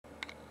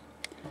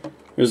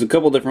There's a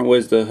couple different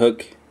ways to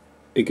hook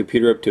a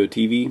computer up to a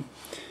TV.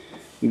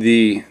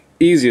 The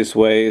easiest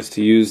way is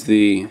to use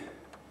the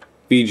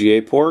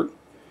VGA port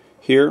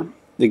here.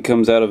 It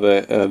comes out of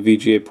a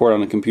VGA port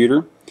on the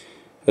computer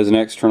as an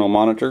external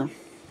monitor.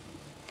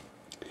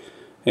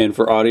 And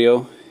for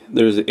audio,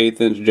 there's an 1/8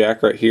 inch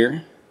jack right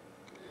here.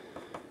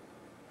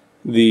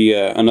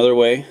 Another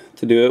way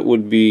to do it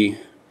would be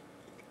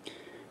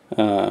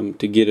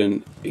to get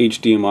an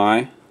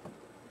HDMI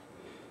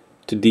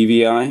to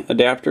DVI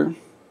adapter.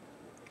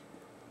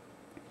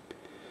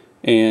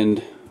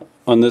 And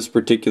on this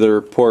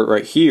particular port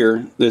right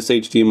here, this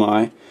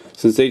HDMI,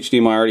 since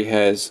HDMI already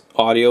has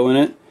audio in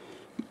it,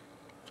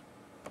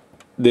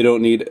 they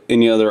don't need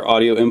any other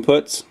audio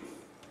inputs.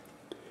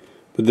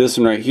 But this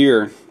one right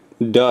here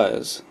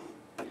does.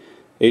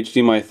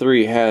 HDMI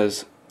 3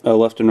 has a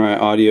left and right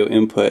audio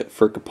input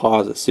for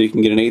composite, so you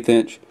can get an 1/8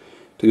 inch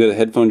to go to the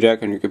headphone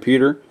jack on your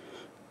computer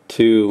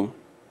to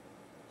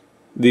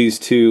these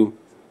two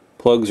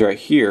plugs right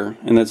here,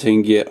 and that's how you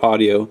can get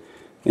audio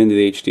into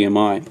the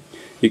HDMI.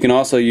 You can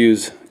also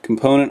use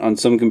component on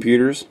some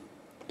computers,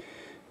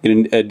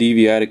 get a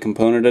DVI to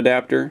component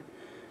adapter,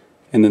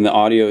 and then the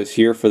audio is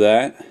here for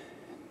that.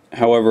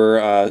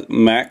 However,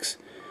 Macs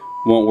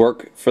won't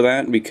work for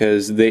that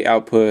because they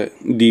output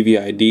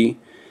DVI-D,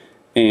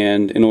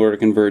 and in order to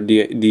convert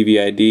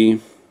DVI-D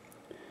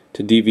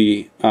to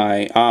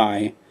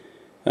DVI-I,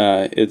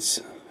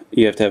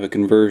 you have to have a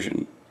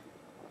conversion.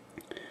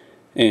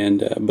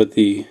 But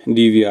the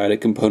DVI to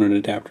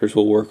component adapters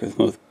will work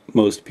with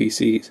most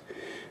PCs.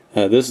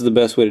 This is the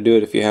best way to do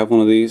it if you have one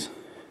of these.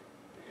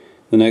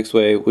 The next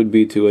way would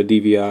be to a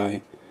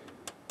DVI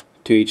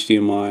to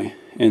HDMI,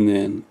 and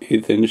then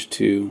 1/8 inch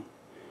to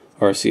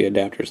RC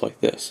adapters like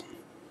this.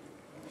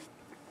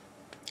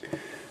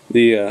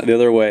 The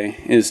other way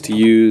is to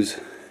use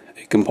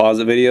a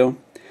composite video.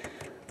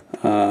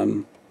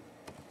 On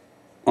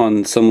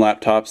some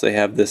laptops they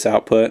have this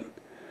output,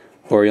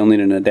 or you'll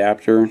need an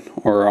adapter,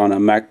 or on a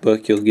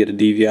MacBook you'll get a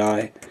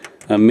DVI,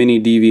 a mini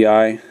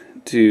DVI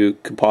to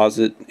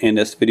composite and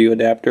S-video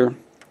adapter,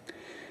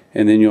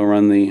 and then you'll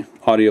run the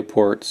audio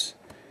ports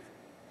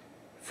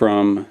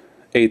from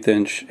 1/8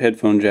 inch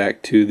headphone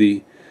jack to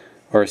the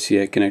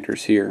RCA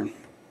connectors here.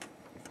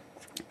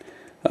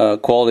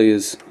 Quality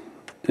is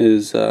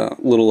a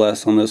little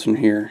less on this one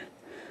here,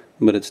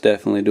 but it's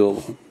definitely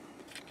doable.